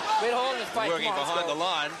 Working behind the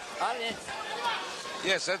line.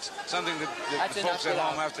 Yes, that's something that the folks at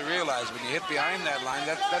home have to realize. When you hit behind that line,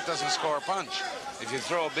 that doesn't score a punch. If you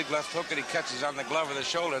throw a big left hook and he catches on the glove or the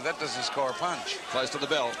shoulder, that doesn't score a punch. Close to the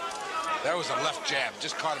bell. That was a left jab.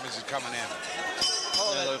 Just caught him as he's coming in.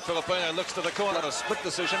 The Filipino looks to the corner. A split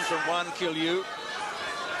decision from Juan Kilyu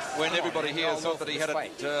when everybody here thought that he had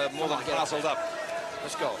it more than parceled up.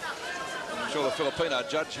 Let's go. I'm sure the Filipino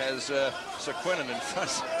judge has Sequenan in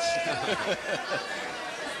front.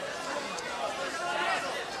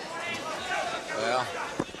 Well,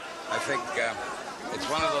 I think it's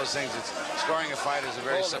one of those things. Scoring a fight is a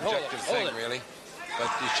very subjective thing, really. But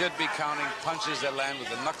you should be counting punches that land with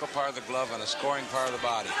the knuckle part of the glove and a scoring part of the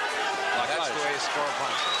body. That's the way you score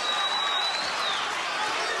punches.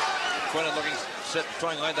 Sequenan looking set,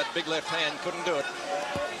 trying to land that big left hand, couldn't do it.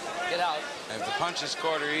 Get out. And if the punches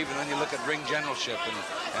scored or even, then you look at ring generalship and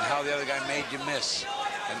how the other guy made you miss.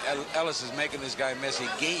 And Ellis is making this guy miss.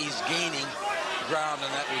 He's gaining ground in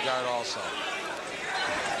that regard also.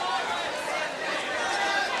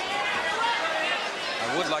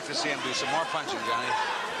 I would like to see him do some more punching, Johnny.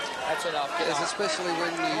 That's enough. Yes, especially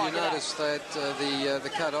when you notice that the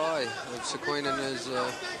cut eye of Sequenan is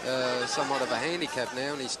somewhat of a handicap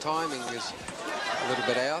now, and his timing is a little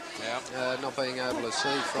bit out. Yeah. Not being able to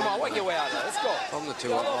see from. Come on, work your way out there. Let's go. From the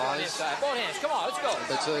two eyes. Both hands. Come on, let's go.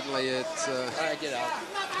 But certainly it's. All right, get out.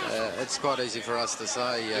 It's quite easy for us to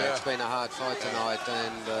say. It's been a hard fight tonight,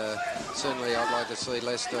 and certainly I'd like to see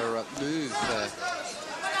Lester move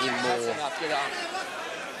in more. That's enough. Get out.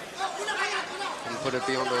 And put it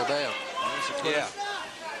beyond all doubt. Yeah.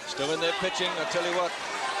 Still in there pitching. I tell you what,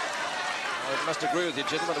 I must agree with you,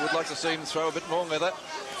 gentlemen. I would like to see him throw a bit more with it.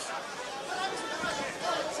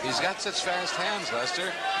 He's got such fast hands,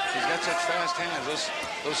 Lester. He's got such fast hands.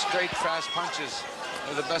 Those straight, fast punches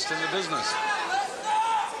are the best in the business.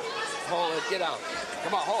 Hold it. Get out.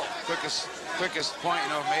 Come on, hold. Quickest point,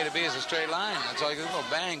 from A to B is a straight line. That's all you can go.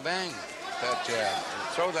 Bang, bang. That jab.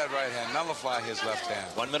 Throw that right hand. Nullify his left hand.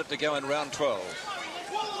 1 minute to go in round 12.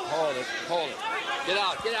 Hold it. Hold it. Get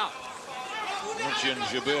out. Get out. Lucien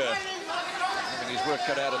Joubert having his work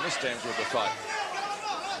cut out in this stanza of the fight.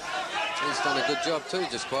 He's done a good job too,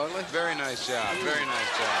 just quietly. Very nice job. Very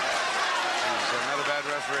nice job. He's another bad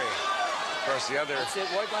referee. Of course, the other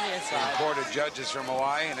Work on the inside. imported judge is from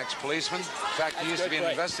Hawaii, an ex-policeman. In fact, he used to be an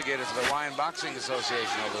investigator for the Hawaiian Boxing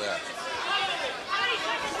Association over there.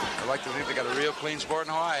 I like to think they got a real clean sport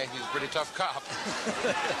in Hawaii. He's a pretty tough cop.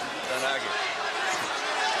 Don't argue.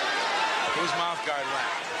 Whose mouth guard went?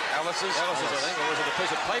 Ellis's? Ellis's, I think. Or was it a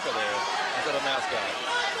piece of paper there? He's got a mouth guard.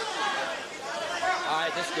 All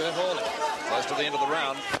right, that's good. Hold it. Close to the end of the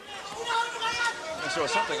round. I saw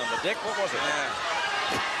something on the deck. What was it? Yeah.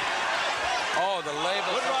 Oh, the label.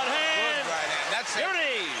 Good right hand. Good right hand. That's it.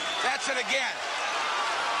 Beauty. That's it again.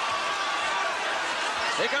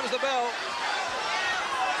 Here comes the bell.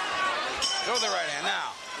 Throw the right hand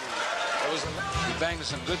now. He banged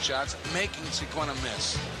some good shots, making Sequenan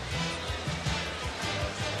miss.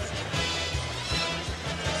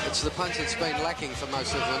 It's the punch that's been lacking for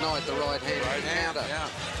most of the night, the right hand. Right hand, counter. yeah.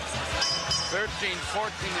 13,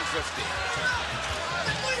 14, and 50.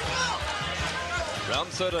 Round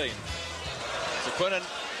 13. Sequenan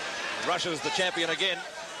rushes the champion again.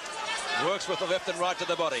 Works with the left and right to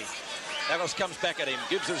the body. Ellis comes back at him.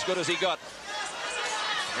 Gives as good as he got.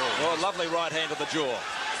 Oh, lovely right hand to the jaw.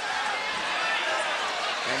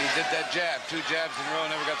 And he did that jab. 2 jabs in a row,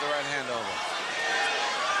 never got the right hand over.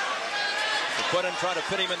 Sequenan trying to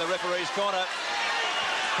pin him in the referee's corner.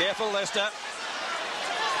 Careful, Lester.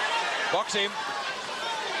 Box him.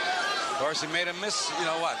 Of course, he made him miss, 9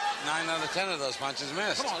 out of 10 of those punches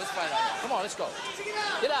missed. Come on, let's fight out. Come on, let's go.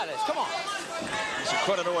 Get out of this. Come on.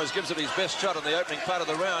 Sequenan always gives it his best shot in the opening part of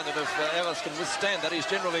the round, and if Ellis can withstand that, he's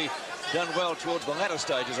generally done well towards the latter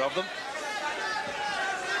stages of them.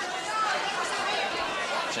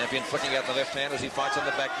 Champion flicking out the left hand as he fights on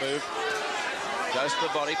the back move. Goes to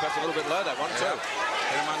the body, perhaps a little bit low, that one too.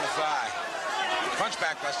 Hit him on the thigh. Punch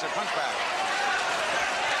back, Lester, punch back.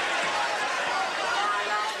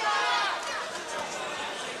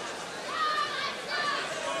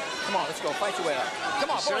 Come on, let's go. Fight your way up. Come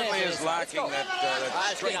on, He certainly is lacking that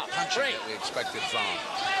straight punching Straight. that we expected from him.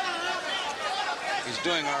 He's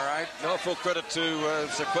doing all right. No, full credit to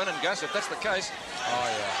Sequenan, Gus, if that's the case. Oh,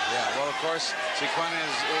 yeah. Well, of course, Sequenan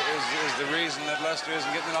is the reason that Lester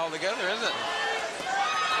isn't getting it all together, is it?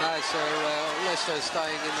 No, so Lester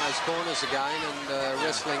staying in those corners again and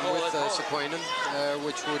wrestling with Sequenan,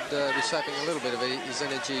 which would be sapping a little bit of his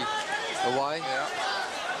energy away. Yeah.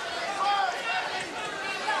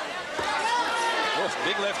 Oh,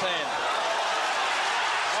 big left hand.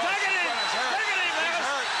 Stuck it in. Stuck it in,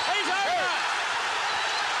 Ellis. He's over.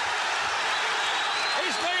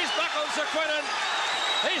 His knees buckled, Sequenan.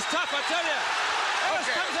 He's tough, I tell you. Ellis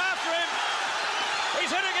comes after him.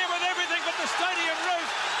 He's hitting him with everything but the stadium roof.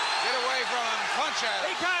 Get away from him. Punch at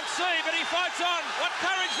He him. can't see, but he fights on. What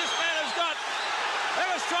courage this man has got.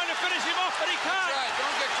 Ellis trying to finish him off, but he can't. That's right.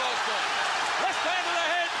 Don't get close to him. Left hand to the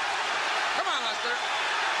head. Come on, Lester.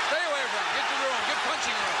 Stay away from him. Get to room. Get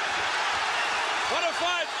punching room. What a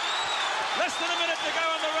fight. Less than a minute to go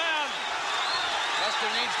in the round. Lester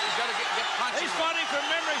he's got to get punching He's room. fighting from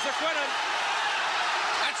memory, Sequenan.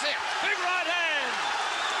 That's it. Big right hand.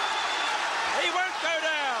 He won't go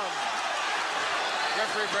down.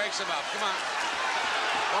 Referee breaks him up. Come on.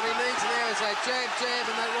 What he needs now is that jab,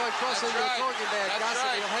 and that right cross that That's you're right. talking about, That's Gus, right.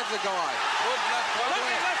 and he'll have the guy. Good left hook. Look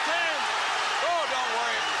at left hand. Oh, don't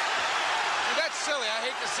worry. That's silly. I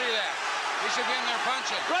hate to see that. He should be in there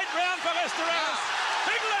punching. Great round for Lester Ellis.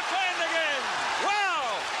 Big left hand again.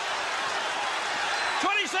 Wow.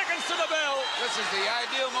 20 seconds to the bell. This is the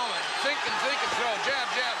ideal moment. Think and throw. Jab.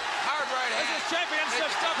 Hard right This hand. is championship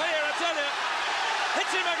stuff here, I tell you.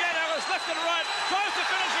 Hits him again, Ellis, left and right. Tries to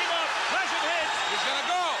finish him off. Clash of heads. He's going to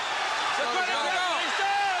go. Sequenan, he's gonna go. he's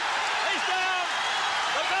down. He's down.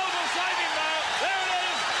 The bell will save him now. There it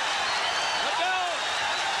is. The bell.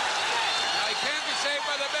 Now, he can't be saved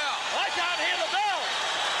by the bell. I can't hear the bell.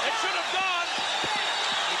 It should have gone.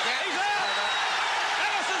 He can't He's be out. saved.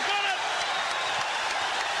 Ellis has got it.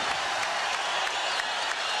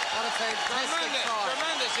 What a fantastic fight.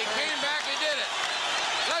 Tremendous. He came back, he did it.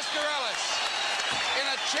 Lester Ellis, in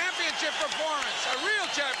a championship performance, a real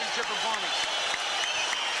championship performance,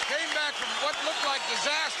 came back from what looked like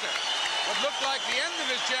disaster, what looked like the end of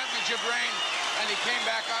his championship reign, and he came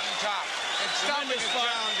back on top and stopping his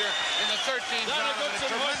challenger in the 13th round. A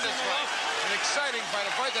tremendous fight, an exciting fight,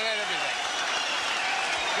 a fight that had everything.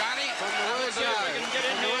 Johnny, from the word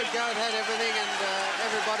go, it had everything, and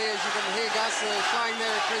everybody, as you can hear, Gus, showing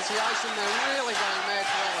their appreciation. They're really going mad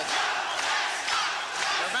for Ellis.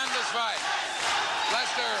 Tremendous fight.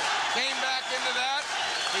 Lester came back into that.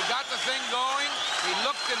 He got the thing going. He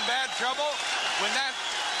looked in bad trouble. When that...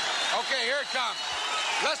 Okay, here it comes.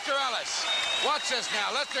 Lester Ellis. Watch this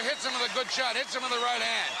now. Lester hits him with a good shot. Hits him with the right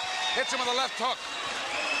hand. Hits him with a left hook.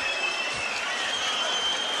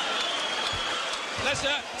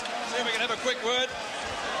 Lester, see if we can have a quick word.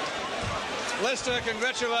 Lester,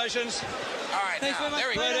 congratulations. All right, thanks now, very much.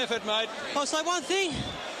 there he Great goes. effort, mate. I'll say one thing.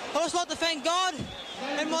 I'd just like to thank God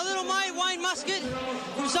and my little mate, Wayne Muscat,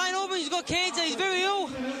 from St Albans. He's got cancer. He's very ill.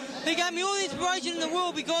 He gave me all the inspiration in the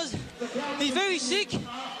world because he's very sick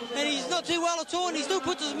and he's not too well at all, and he still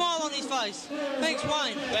puts a smile on his face. Thanks,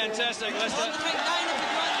 Wayne. Fantastic, Lester. I'd like to thank Dana for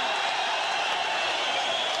joining me.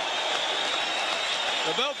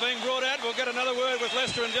 The belt being brought out. We'll get another word with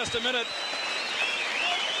Lester in just a minute.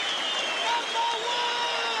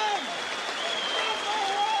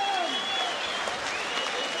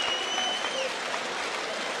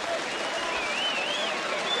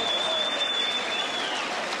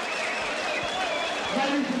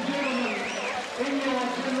 Ladies and gentlemen, in your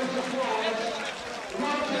generous applause,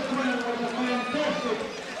 Sequenan was a fantastic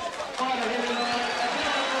fighter here tonight.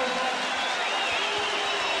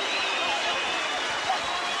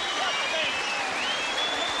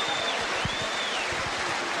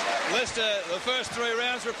 Lester, the first 3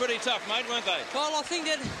 rounds were pretty tough, mate, weren't they? Well, I think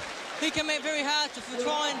that he came out very hard to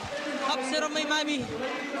try and upset on me, maybe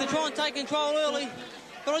to try and take control early.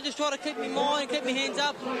 But I just try to keep my mind, keep my hands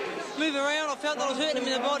up, move around. I felt that I was hurting him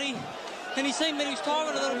in the body, and he seemed that he was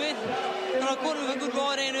tiring a little bit, and I caught him with a good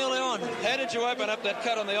right hand early on. How did you open up that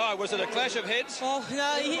cut on the eye? Was it a clash of heads? Well,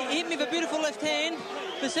 no, he hit me with a beautiful left hand.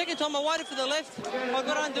 The second time I waited for the left, I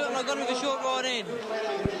got under it and I got him with a short right hand.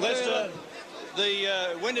 Lester,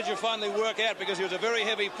 when did you finally work out? Because he was a very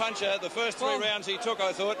heavy puncher. The first 3 rounds he took,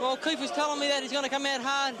 I thought. Well, Keith was telling me that he's going to come out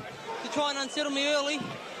hard to try and unsettle me early.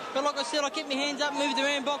 But like I said, I kept my hands up, moved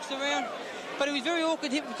around, boxed around. But it was very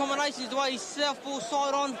awkward hit with combinations, the way he southpaw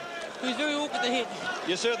side on. It was very awkward to hit.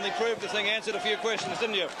 You certainly proved the thing, answered a few questions,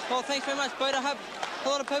 didn't you? Well, thanks very much, Pete. I hope a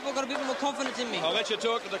lot of people got a bit more confidence in me. I'll let you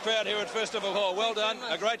talk to the crowd here at Festival Hall. Well done,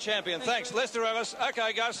 a great champion. Thanks, Lester Ellis.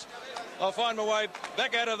 OK, Gus, I'll find my way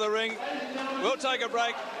back out of the ring. We'll take a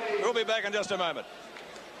break. We'll be back in just a moment.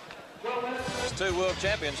 There's 2 world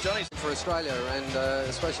champions, Johnny. For Australia, and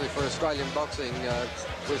especially for Australian boxing,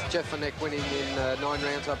 with Jeff Vanek winning in 9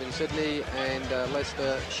 rounds up in Sydney, and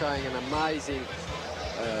Lester showing an amazing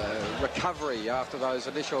recovery after those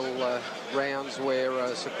initial rounds where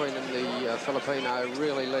Sequenan, the Filipino,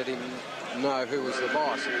 really let him know who was the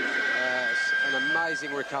boss. An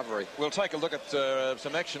amazing recovery. We'll take a look at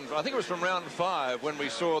some action. I think it was from round 5 when we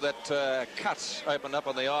saw that cuts open up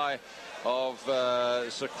on the eye of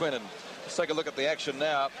Sequenan. Let's take a look at the action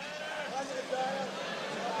now.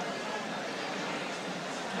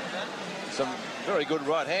 Some very good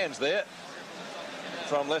right hands there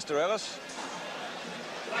from Lester Ellis.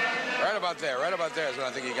 Right about there is when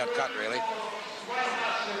I think he got cut, really.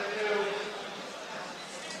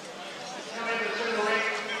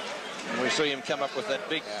 And we see him come up with that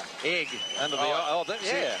big egg under the eye. Oh, that's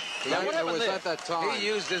Now, what happened there? At that time. He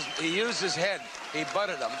used his head. He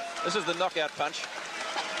butted him. This is the knockout punch.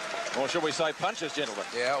 Or should we say punches, gentlemen?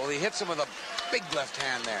 Yeah, well, he hits him with a big left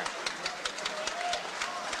hand there.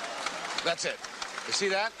 That's it. You see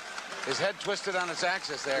that? His head twisted on its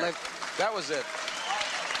axis there. That was it.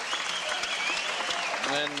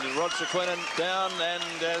 And Rod Sequenan down,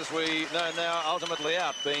 and as we know now, ultimately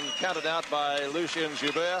out, being counted out by Lucien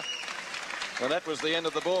Joubert. And that was the end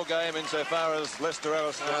of the ball game insofar as Lester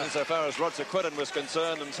Ellis, insofar as Rod Sequenan was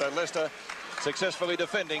concerned, and so Lester successfully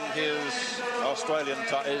defending his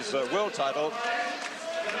his world title.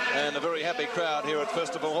 And a very happy crowd here at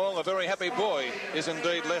Festival Hall. A very happy boy is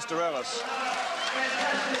indeed Lester Ellis.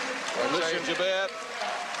 And Lucien Joubert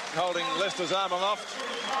holding Lester's arm aloft.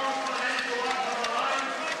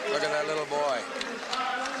 Look at that little boy.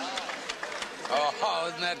 Oh,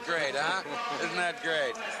 isn't that great, huh? Isn't that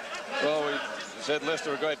great? Well, we said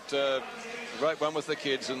Lester a great one with the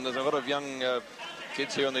kids, and there's a lot of young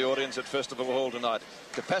kids here in the audience at Festival Hall tonight.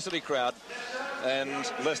 Capacity crowd.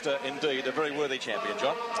 and Leicester indeed a very worthy champion,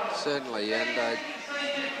 John. Certainly, and a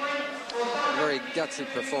very gutsy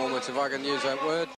performance, if I can use that word.